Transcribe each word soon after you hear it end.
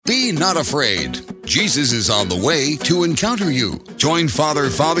Be not afraid. Jesus is on the way to encounter you. Join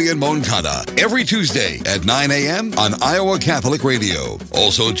Father Fabian Moncada every Tuesday at 9 a.m. on Iowa Catholic Radio.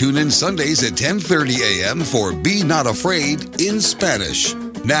 Also tune in Sundays at 10:30 a.m. for Be Not Afraid in Spanish.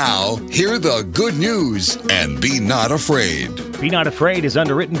 Now, hear the good news and be not afraid. Be Not Afraid is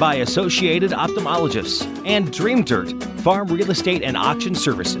underwritten by Associated Ophthalmologists and Dream Dirt, Farm Real Estate and Auction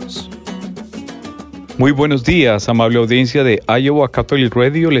Services. Muy buenos días, amable audiencia de Iowa Catholic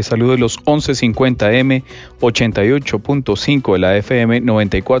Radio. Les saludo de los 1150M, 88.5 de la FM,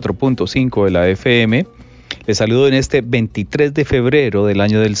 94.5 de la FM. Les saludo en este 23 de febrero del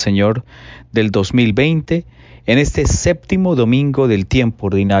año del Señor del 2020, en este séptimo domingo del tiempo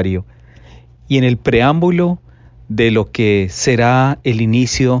ordinario y en el preámbulo de lo que será el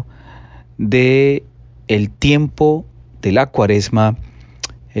inicio de el tiempo de la Cuaresma.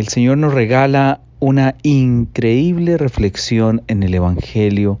 El Señor nos regala una increíble reflexión en el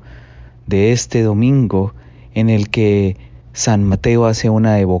Evangelio de este domingo, en el que San Mateo hace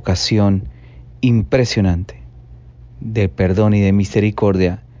una evocación impresionante de perdón y de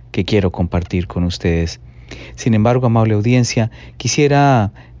misericordia que quiero compartir con ustedes. Sin embargo, amable audiencia,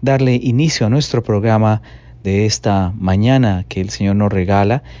 quisiera darle inicio a nuestro programa de esta mañana que el Señor nos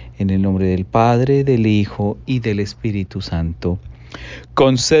regala, en el nombre del Padre, del Hijo y del Espíritu Santo.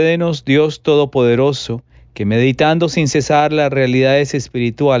 Concédenos, Dios Todopoderoso, que meditando sin cesar las realidades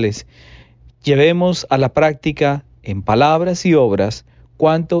espirituales, llevemos a la práctica en palabras y obras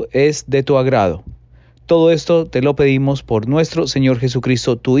cuanto es de tu agrado. Todo esto te lo pedimos por nuestro Señor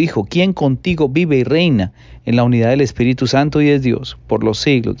Jesucristo, tu Hijo, quien contigo vive y reina en la unidad del Espíritu Santo y es Dios, por los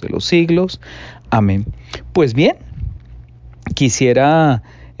siglos de los siglos. Amén. Pues bien, quisiera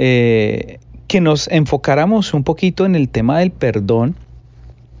que nos enfocáramos un poquito en el tema del perdón,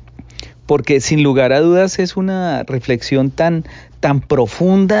 porque sin lugar a dudas es una reflexión tan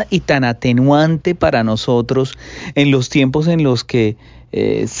profunda y tan atenuante para nosotros en los tiempos en los que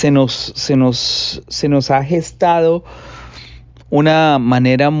se nos ha gestado una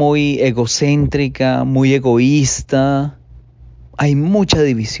manera muy egocéntrica, muy egoísta. Hay mucha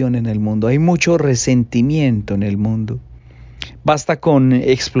división en el mundo, hay mucho resentimiento en el mundo. Basta con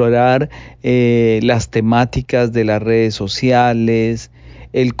explorar las temáticas de las redes sociales,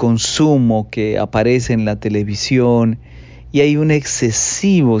 el consumo que aparece en la televisión, y hay un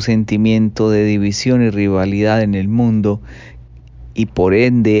excesivo sentimiento de división y rivalidad en el mundo, y por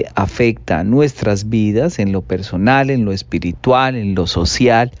ende afecta nuestras vidas en lo personal, en lo espiritual, en lo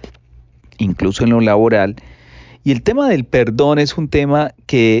social, incluso en lo laboral. Y el tema del perdón es un tema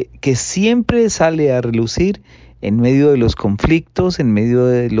que siempre sale a relucir en medio de los conflictos, en medio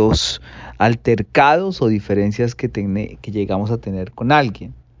de los altercados o diferencias que llegamos a tener con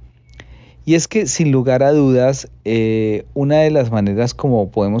alguien. Y es que sin lugar a dudas, una de las maneras como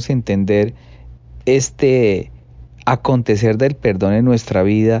podemos entender este acontecer del perdón en nuestra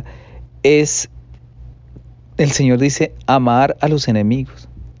vida es, el Señor dice, amar a los enemigos.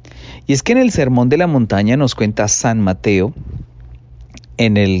 Y es que en el Sermón de la Montaña nos cuenta San Mateo,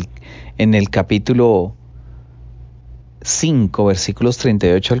 en el capítulo 5, versículos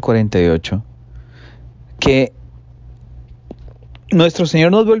 38 al 48, que nuestro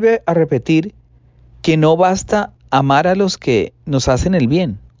Señor nos vuelve a repetir que no basta amar a los que nos hacen el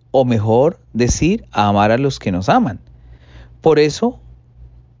bien, o mejor decir, amar a los que nos aman. Por eso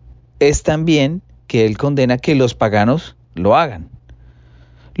es también que Él condena que los paganos lo hagan.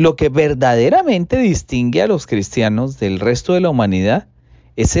 Lo que verdaderamente distingue a los cristianos del resto de la humanidad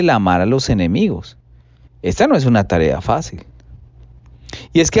es el amar a los enemigos. Esta no es una tarea fácil.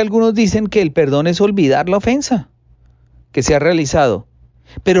 Y es que algunos dicen que el perdón es olvidar la ofensa que se ha realizado.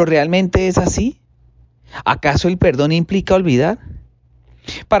 ¿Pero realmente es así? ¿Acaso el perdón implica olvidar?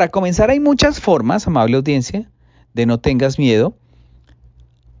 Para comenzar, hay muchas formas, amable audiencia, de no tengas miedo.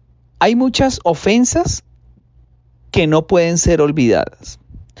 Hay muchas ofensas que no pueden ser olvidadas.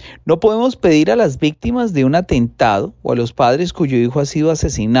 No podemos pedir a las víctimas de un atentado o a los padres cuyo hijo ha sido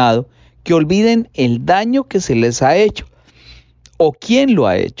asesinado que olviden el daño que se les ha hecho o quién lo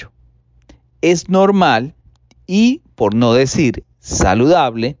ha hecho. Es normal y, por no decir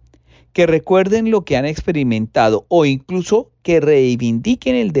saludable, que recuerden lo que han experimentado o incluso que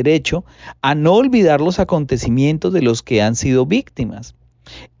reivindiquen el derecho a no olvidar los acontecimientos de los que han sido víctimas.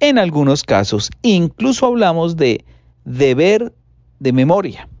 En algunos casos, incluso hablamos de deber de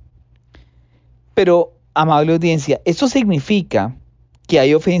memoria. Pero, amable audiencia, ¿esto significa que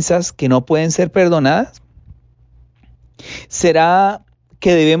hay ofensas que no pueden ser perdonadas? ¿Será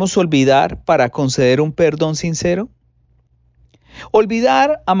que debemos olvidar para conceder un perdón sincero?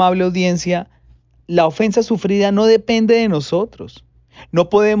 Olvidar, amable audiencia, la ofensa sufrida no depende de nosotros. No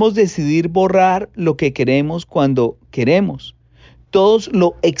podemos decidir borrar lo que queremos cuando queremos. Todos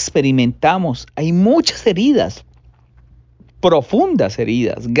lo experimentamos. Hay muchas heridas, profundas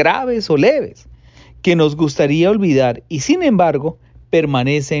heridas, graves o leves, que nos gustaría olvidar y sin embargo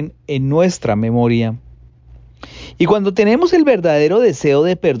permanecen en nuestra memoria. Y cuando tenemos el verdadero deseo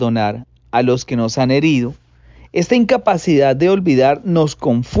de perdonar a los que nos han herido, esta incapacidad de olvidar nos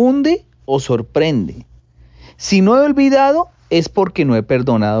confunde o sorprende. Si no he olvidado, es porque no he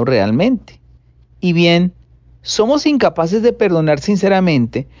perdonado realmente. Y bien, somos incapaces de perdonar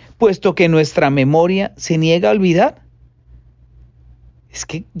sinceramente, puesto que nuestra memoria se niega a olvidar. Es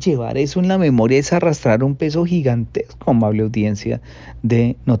que llevar eso en la memoria es arrastrar un peso gigantesco, amable audiencia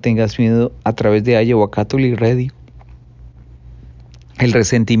de No Tengas Miedo a través de Iowa Catholic Radio. El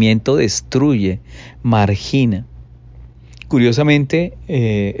resentimiento destruye, margina. Curiosamente,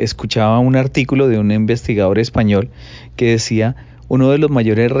 escuchaba un artículo de un investigador español que decía, uno de los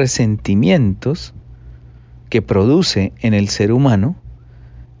mayores resentimientos que produce en el ser humano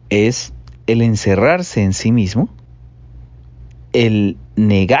es el encerrarse en sí mismo, el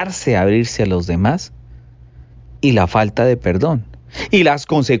negarse a abrirse a los demás y la falta de perdón. Y las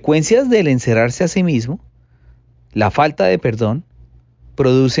consecuencias del encerrarse a sí mismo, la falta de perdón,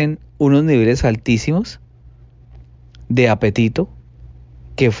 producen unos niveles altísimos de apetito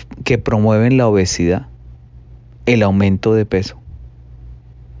que promueven la obesidad, el aumento de peso.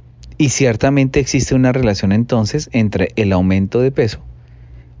 Y ciertamente existe una relación entonces entre el aumento de peso,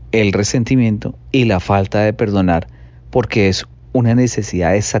 el resentimiento y la falta de perdonar, porque es una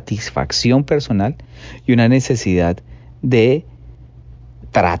necesidad de satisfacción personal y una necesidad de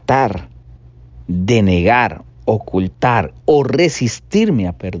tratar de negar, ocultar o resistirme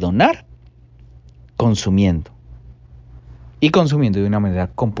a perdonar consumiendo. Y consumiendo de una manera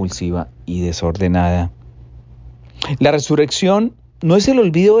compulsiva y desordenada. La resurrección no es el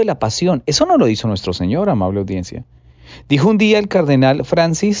olvido de la pasión. Eso no lo hizo nuestro Señor, amable audiencia. Dijo un día el cardenal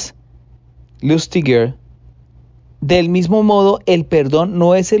Francis Lustiger, del mismo modo, el perdón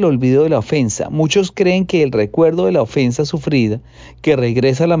no es el olvido de la ofensa. Muchos creen que el recuerdo de la ofensa sufrida, que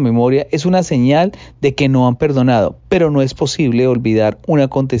regresa a la memoria, es una señal de que no han perdonado. Pero no es posible olvidar un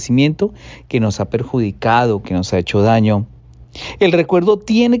acontecimiento que nos ha perjudicado, que nos ha hecho daño. El recuerdo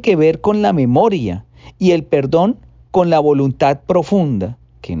tiene que ver con la memoria y el perdón con la voluntad profunda,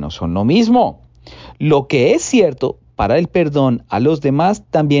 que no son lo mismo. Lo que es cierto para el perdón a los demás,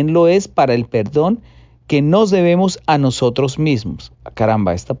 también lo es para el perdón que nos debemos a nosotros mismos.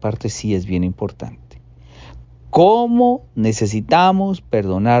 Caramba, esta parte sí es bien importante. ¿Cómo necesitamos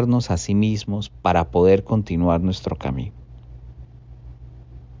perdonarnos a sí mismos para poder continuar nuestro camino?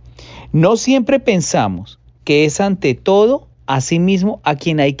 No siempre pensamos que es ante todo a sí mismo a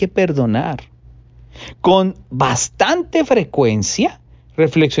quien hay que perdonar. Con bastante frecuencia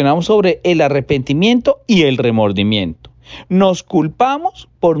reflexionamos sobre el arrepentimiento y el remordimiento. Nos culpamos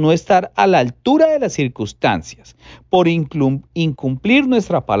por no estar a la altura de las circunstancias, por incumplir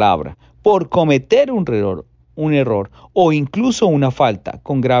nuestra palabra, por cometer un error o incluso una falta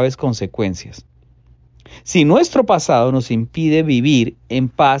con graves consecuencias. Si nuestro pasado nos impide vivir en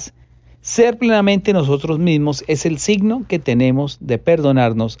paz, ser plenamente nosotros mismos es el signo que tenemos de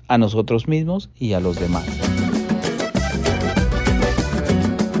perdonarnos a nosotros mismos y a los demás.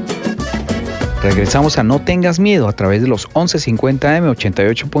 Regresamos a No Tengas Miedo a través de los 1150M,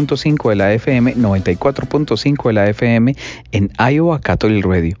 88.5 de la FM, 94.5 de la FM en Iowa Catholic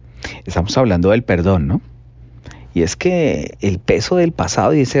Radio. Estamos hablando del perdón, ¿no? Y es que el peso del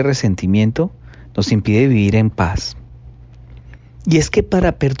pasado y ese resentimiento nos impide vivir en paz. Y es que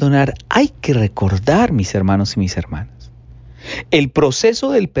para perdonar hay que recordar, mis hermanos y mis hermanas. El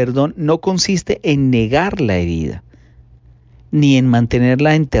proceso del perdón no consiste en negar la herida, ni en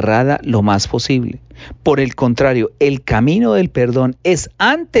mantenerla enterrada lo más posible. Por el contrario, el camino del perdón es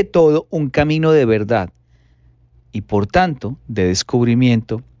ante todo un camino de verdad y por tanto de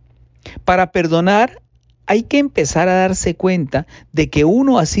descubrimiento. Para perdonar hay que empezar a darse cuenta de que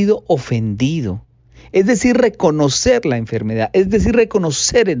uno ha sido ofendido. Es decir, reconocer la enfermedad, es decir,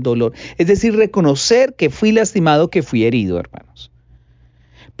 reconocer el dolor, es decir, reconocer que fui lastimado, que fui herido, hermanos.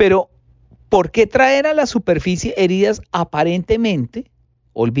 Pero, ¿por qué traer a la superficie heridas aparentemente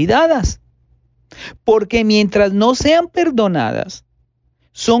olvidadas? Porque mientras no sean perdonadas,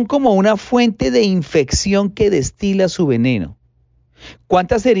 son como una fuente de infección que destila su veneno.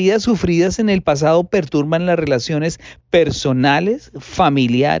 ¿Cuántas heridas sufridas en el pasado perturban las relaciones personales,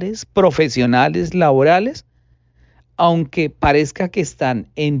 familiares, profesionales, laborales? Aunque parezca que están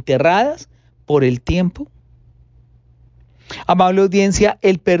enterradas por el tiempo. Amable audiencia,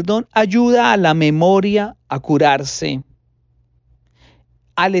 el perdón ayuda a la memoria a curarse.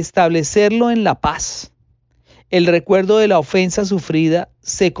 al establecerlo en la paz, el recuerdo de la ofensa sufrida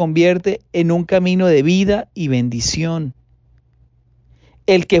se convierte en un camino de vida y bendición.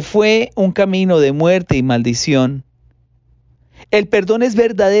 El que fue un camino de muerte y maldición. El perdón es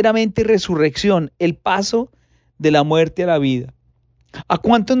verdaderamente resurrección, el paso de la muerte a la vida. ¿A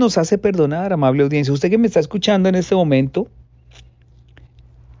cuántos nos hace perdonar, amable audiencia? Usted que me está escuchando en este momento,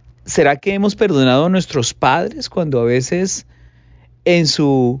 ¿será que hemos perdonado a nuestros padres cuando a veces en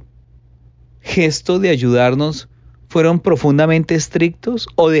su gesto de ayudarnos fueron profundamente estrictos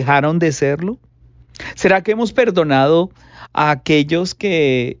o dejaron de serlo? ¿Será que hemos perdonado a aquellos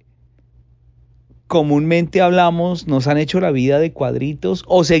que comúnmente hablamos nos han hecho la vida de cuadritos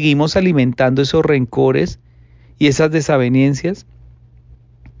o seguimos alimentando esos rencores y esas desavenencias?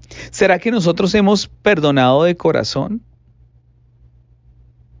 ¿Será que nosotros hemos perdonado de corazón?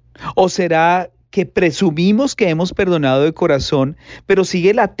 ¿O será que presumimos que hemos perdonado de corazón, pero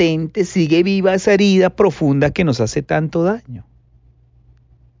sigue latente, sigue viva esa herida profunda que nos hace tanto daño?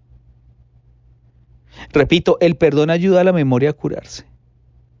 Repito, el perdón ayuda a la memoria a curarse.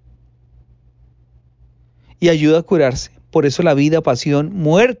 Y ayuda a curarse. Por eso la vida, pasión,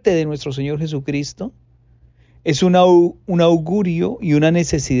 muerte de nuestro Señor Jesucristo es un augurio y una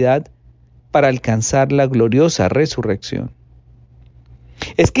necesidad para alcanzar la gloriosa resurrección.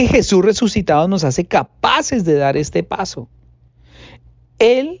 Es que Jesús resucitado nos hace capaces de dar este paso.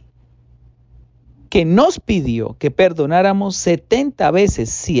 Él que nos pidió que perdonáramos 70 veces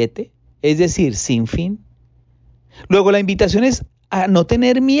 7, es decir, sin fin. Luego la invitación es a no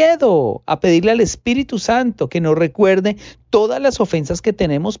tener miedo, a pedirle al Espíritu Santo que nos recuerde todas las ofensas que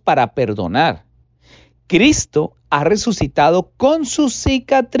tenemos para perdonar. Cristo ha resucitado con sus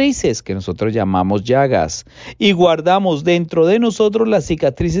cicatrices, que nosotros llamamos llagas, y guardamos dentro de nosotros las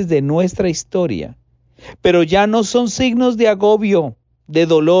cicatrices de nuestra historia. Pero ya no son signos de agobio, de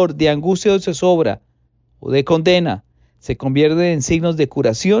dolor, de angustia o de zozobra, o de condena. Se convierten en signos de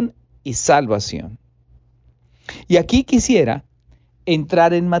curación y salvación. Y aquí quisiera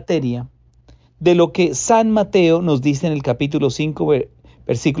entrar en materia de lo que San Mateo nos dice en el capítulo 5,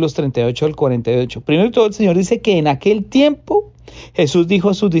 versículos 38 al 48. Primero de todo, el Señor dice que en aquel tiempo Jesús dijo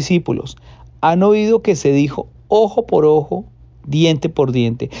a sus discípulos: han oído que se dijo ojo por ojo, diente por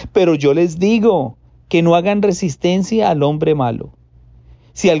diente, pero yo les digo que no hagan resistencia al hombre malo.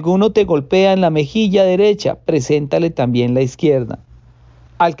 Si alguno te golpea en la mejilla derecha, preséntale también la izquierda.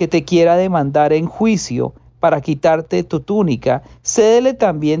 Al que te quiera demandar en juicio para quitarte tu túnica, cédele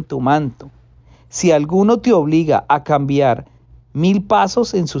también tu manto. Si alguno te obliga a caminar 1000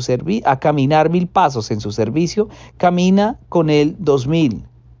 pasos en su servicio, camina con él 2000.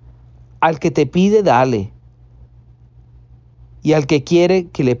 Al que te pide, dale. Y al que quiere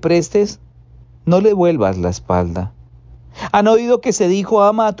que le prestes, no le vuelvas la espalda. Han oído que se dijo: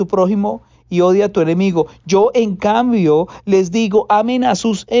 ama a tu prójimo y odia a tu enemigo. Yo, en cambio, les digo: amen a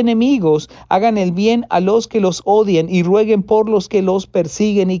sus enemigos, hagan el bien a los que los odian y rueguen por los que los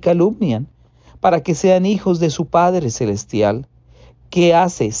persiguen y calumnian, para que sean hijos de su Padre Celestial, que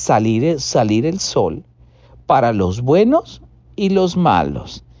hace salir el sol para los buenos y los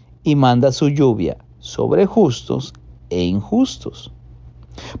malos, y manda su lluvia sobre justos e injustos.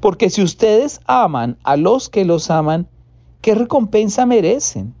 Porque si ustedes aman a los que los aman, ¿qué recompensa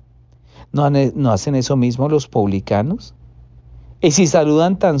merecen? ¿No hacen eso mismo los publicanos? Y si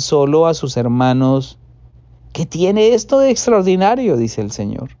saludan tan solo a sus hermanos, ¿qué tiene esto de extraordinario?, dice el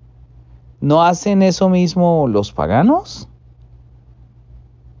Señor. ¿No hacen eso mismo los paganos?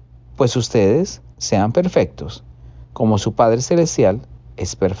 Pues ustedes sean perfectos, como su Padre Celestial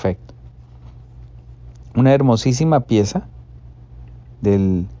es perfecto. Una hermosísima pieza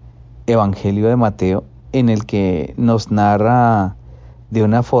del Evangelio de Mateo, en el que nos narra de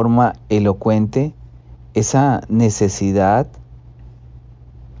una forma elocuente esa necesidad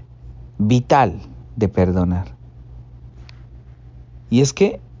vital de perdonar. Y es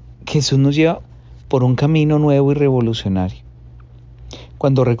que Jesús nos lleva por un camino nuevo y revolucionario.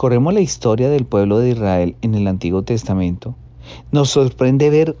 Cuando recorremos la historia del pueblo de Israel en el Antiguo Testamento, nos sorprende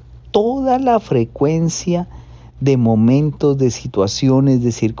ver toda la frecuencia de momentos, de situaciones,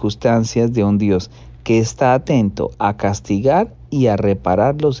 de circunstancias de un Dios que está atento a castigar y a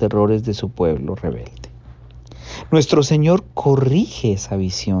reparar los errores de su pueblo rebelde. Nuestro Señor corrige esa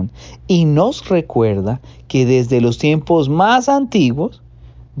visión y nos recuerda que desde los tiempos más antiguos,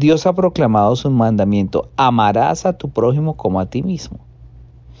 Dios ha proclamado su mandamiento: amarás a tu prójimo como a ti mismo.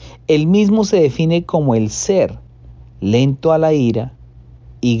 Él mismo se define como el ser lento a la ira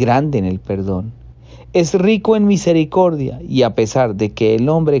y grande en el perdón. Es rico en misericordia y a pesar de que el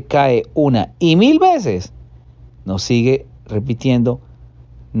hombre cae 1 y 1000 veces, nos sigue repitiendo: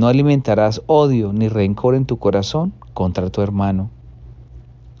 No alimentarás odio ni rencor en tu corazón contra tu hermano.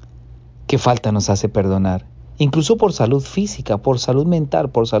 ¿Qué falta nos hace perdonar? Incluso por salud física, por salud mental,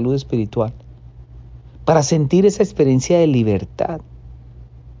 por salud espiritual. Para sentir esa experiencia de libertad.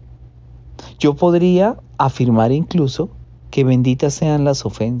 Yo podría afirmar incluso que benditas sean las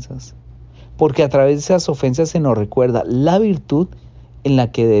ofensas, porque a través de esas ofensas se nos recuerda la virtud en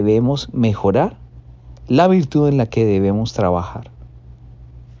la que debemos mejorar, la virtud en la que debemos trabajar.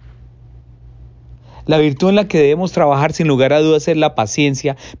 La virtud en la que debemos trabajar sin lugar a dudas es la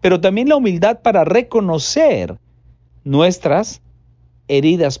paciencia, pero también la humildad para reconocer nuestras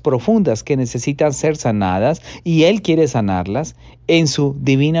heridas profundas que necesitan ser sanadas y Él quiere sanarlas en su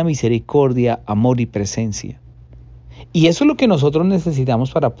divina misericordia, amor y presencia. Y eso es lo que nosotros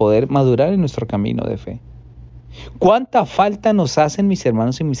necesitamos para poder madurar en nuestro camino de fe. ¿Cuánta falta nos hacen, mis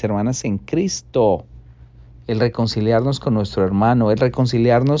hermanos y mis hermanas, en Cristo? El reconciliarnos con nuestro hermano, el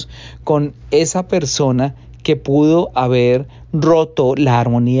reconciliarnos con esa persona que pudo haber roto la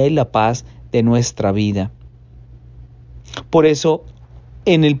armonía y la paz de nuestra vida. Por eso,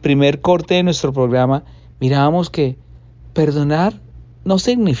 en el primer corte de nuestro programa, mirábamos que perdonar no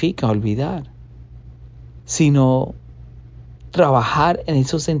significa olvidar, sino trabajar en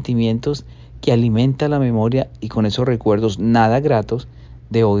esos sentimientos que alimentan la memoria y con esos recuerdos nada gratos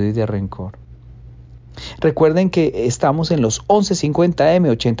de odio y de rencor. Recuerden que estamos en los 1150M,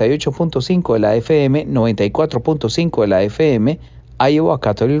 88.5 de la FM, 94.5 de la FM, Iowa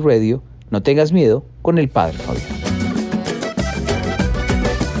Catholic Radio. No tengas miedo con el Padre Fabián.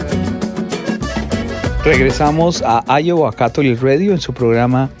 Regresamos a Iowa Catholic Radio en su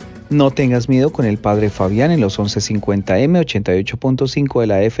programa No tengas miedo con el Padre Fabián en los 1150M, 88.5 de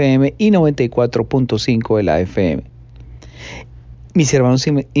la FM y 94.5 de la FM. Mis hermanos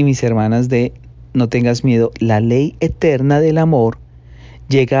y mis hermanas de No tengas miedo, la ley eterna del amor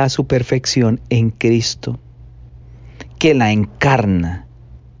llega a su perfección en Cristo, que la encarna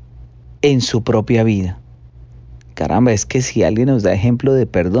en su propia vida. Caramba, es que si alguien nos da ejemplo de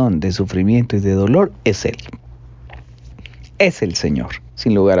perdón, de sufrimiento y de dolor, es Él. Es el Señor,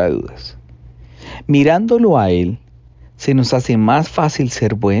 sin lugar a dudas. Mirándolo a Él, se nos hace más fácil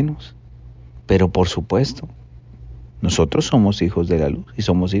ser buenos, pero por supuesto, nosotros somos hijos de la luz y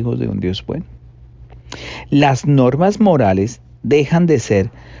somos hijos de un Dios bueno. Las normas morales dejan de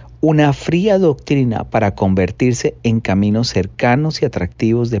ser una fría doctrina para convertirse en caminos cercanos y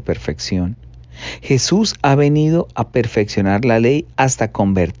atractivos de perfección. Jesús ha venido a perfeccionar la ley hasta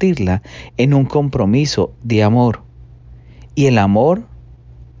convertirla en un compromiso de amor. Y el amor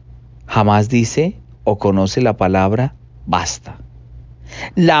jamás dice o conoce la palabra basta.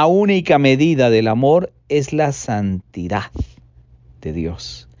 La única medida del amor es la santidad de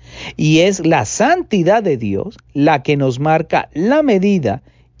Dios. Y es la santidad de Dios la que nos marca la medida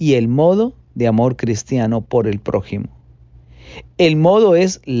y el modo de amor cristiano por el prójimo. El modo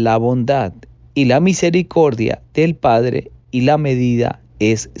es la bondad y la misericordia del Padre y la medida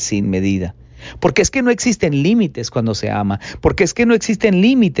es sin medida. Porque es que no existen límites cuando se ama, porque es que no existen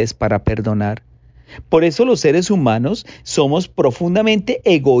límites para perdonar. Por eso los seres humanos somos profundamente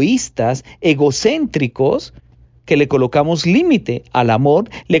egoístas, egocéntricos, que le colocamos límite al amor,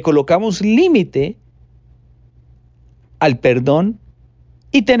 le colocamos límite al perdón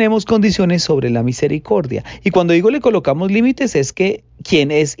y tenemos condiciones sobre la misericordia. Y cuando digo le colocamos límites es que quien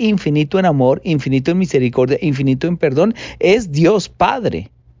es infinito en amor, infinito en misericordia, infinito en perdón, es Dios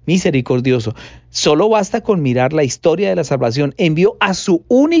Padre misericordioso. Solo basta con mirar la historia de la salvación. Envió a su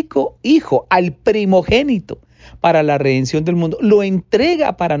único hijo, al primogénito, para la redención del mundo. Lo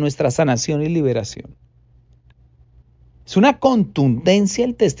entrega para nuestra sanación y liberación. Es una contundencia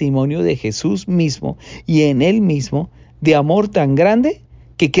el testimonio de Jesús mismo y en Él mismo de amor tan grande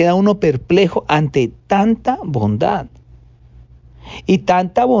que queda uno perplejo ante tanta bondad. Y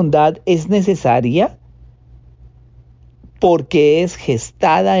tanta bondad es necesaria porque es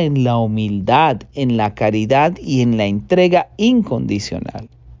gestada en la humildad, en la caridad y en la entrega incondicional.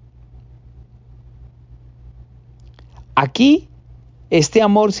 Aquí, este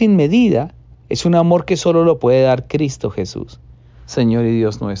amor sin medida es un amor que solo lo puede dar Cristo Jesús, Señor y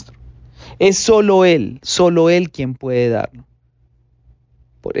Dios nuestro. Es solo Él quien puede darlo.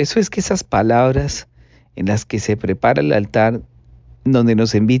 Por eso es que esas palabras en las que se prepara el altar, donde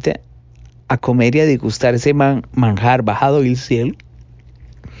nos invita a comer y a degustar ese manjar bajado del cielo,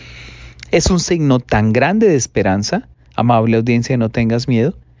 es un signo tan grande de esperanza, amable audiencia, no tengas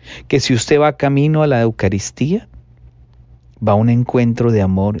miedo, que si usted va camino a la Eucaristía, va a un encuentro de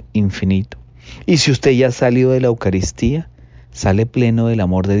amor infinito. Y si usted ya salió de la Eucaristía, sale pleno del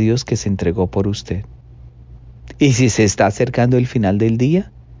amor de Dios que se entregó por usted. Y si se está acercando el final del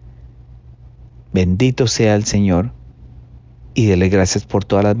día, Bendito sea el Señor y dele gracias por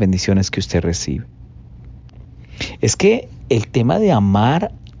todas las bendiciones que usted recibe. Es que el tema de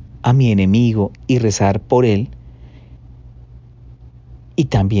amar a mi enemigo y rezar por él y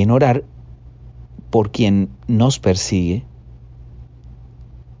también orar por quien nos persigue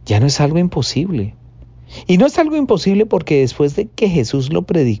ya no es algo imposible. Y no es algo imposible porque después de que Jesús lo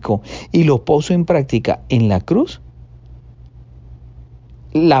predicó y lo puso en práctica en la cruz,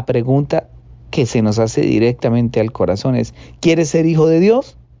 la pregunta que se nos hace directamente al corazón es: ¿quieres ser hijo de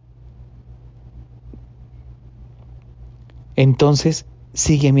Dios? Entonces,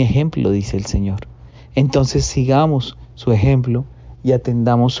 sigue mi ejemplo, dice el Señor. Entonces, sigamos su ejemplo y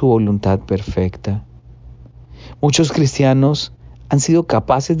atendamos su voluntad perfecta. Muchos cristianos han sido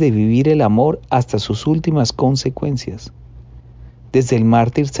capaces de vivir el amor hasta sus últimas consecuencias. Desde el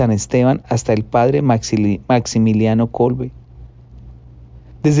mártir San Esteban hasta el padre Maximiliano Kolbe.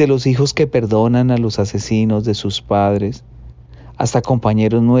 Desde los hijos que perdonan a los asesinos de sus padres, hasta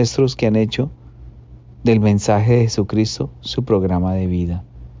compañeros nuestros que han hecho del mensaje de Jesucristo su programa de vida.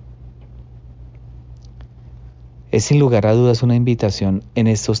 Es sin lugar a dudas una invitación en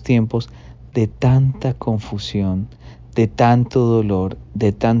estos tiempos de tanta confusión, de tanto dolor,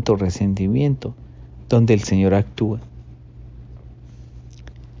 de tanto resentimiento, donde el Señor actúa.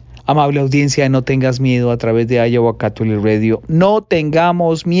 Amable audiencia, no tengas miedo a través de Iowa Catholic Radio. No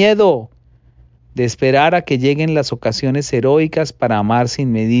tengamos miedo de esperar a que lleguen las ocasiones heroicas para amar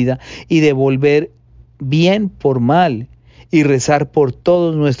sin medida y devolver bien por mal y rezar por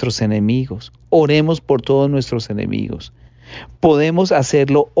todos nuestros enemigos. Oremos por todos nuestros enemigos. Podemos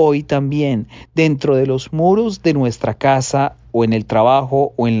hacerlo hoy también, dentro de los muros de nuestra casa, o en el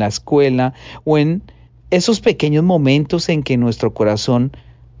trabajo, o en la escuela, o en esos pequeños momentos en que nuestro corazón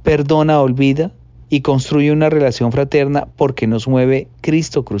perdona, olvida y construye una relación fraterna, porque nos mueve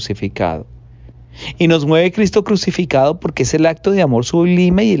Cristo crucificado. Y nos mueve Cristo crucificado porque es el acto de amor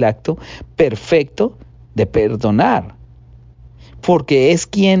sublime y el acto perfecto de perdonar. Porque es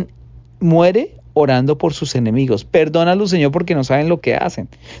quien muere orando por sus enemigos. Perdónalos, Señor, porque no saben lo que hacen.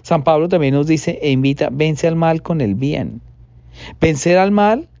 San Pablo también nos dice e invita: vence al mal con el bien. Vencer al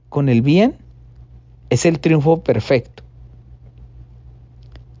mal con el bien es el triunfo perfecto.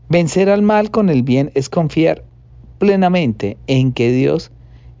 Vencer al mal con el bien es confiar plenamente en que Dios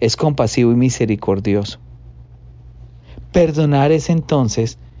es compasivo y misericordioso. Perdonar es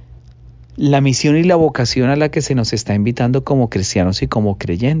entonces la misión y la vocación a la que se nos está invitando como cristianos y como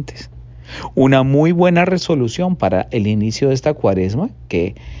creyentes. Una muy buena resolución para el inicio de esta cuaresma,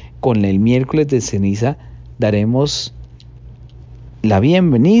 que con el miércoles de ceniza daremos la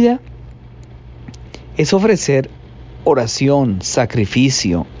bienvenida, es ofrecer oración,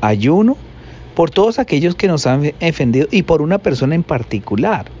 sacrificio, ayuno por todos aquellos que nos han ofendido y por una persona en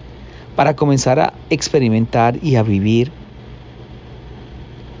particular, para comenzar a experimentar y a vivir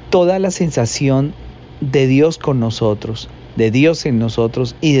toda la sensación de Dios con nosotros, de Dios en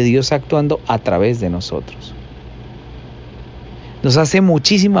nosotros y de Dios actuando a través de nosotros. Nos hace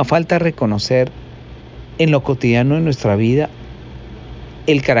muchísima falta reconocer en lo cotidiano de nuestra vida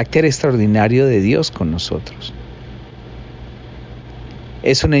el carácter extraordinario de Dios con nosotros.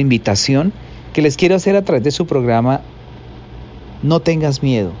 Es una invitación que les quiero hacer a través de su programa. No tengas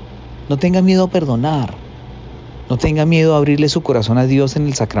miedo, no tenga miedo a perdonar, no tenga miedo a abrirle su corazón a Dios en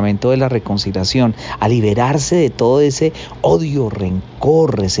el sacramento de la reconciliación, a liberarse de todo ese odio,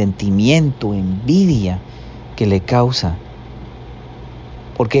 rencor, resentimiento, envidia que le causa.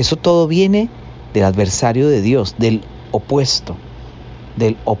 Porque eso todo viene del adversario de Dios, del opuesto,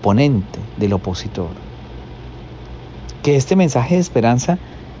 del oponente, del opositor. Que este mensaje de esperanza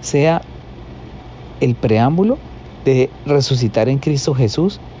sea el preámbulo de resucitar en Cristo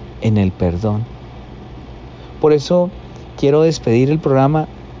Jesús en el perdón. Por eso quiero despedir el programa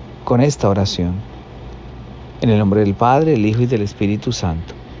con esta oración. En el nombre del Padre, del Hijo y del Espíritu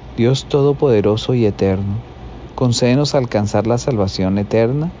Santo. Dios Todopoderoso y Eterno, concédenos alcanzar la salvación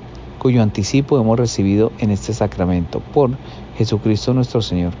eterna, cuyo anticipo hemos recibido en este sacramento, por Jesucristo nuestro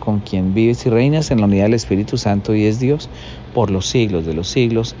Señor, con quien vives y reinas en la unidad del Espíritu Santo y es Dios por los siglos de los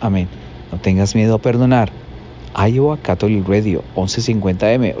siglos. Amén. No tengas miedo a perdonar. Iowa Catholic Radio,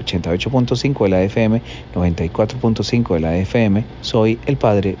 1150M, 88.5 de la FM, 94.5 de la FM. Soy el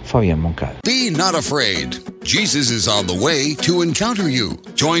Padre Fabian Moncada. Be not afraid. Jesus is on the way to encounter you.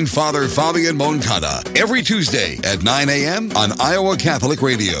 Join Father Fabian Moncada every Tuesday at 9 a.m. on Iowa Catholic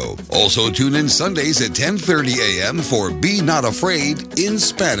Radio. Also tune in Sundays at 10:30 a.m. for Be Not Afraid in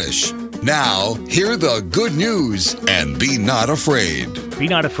Spanish. Now, hear the good news and be not afraid. Be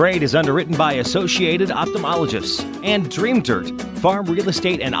Not Afraid is underwritten by Associated Ophthalmologists and Dream Dirt Farm Real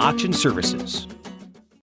Estate and Auction Services.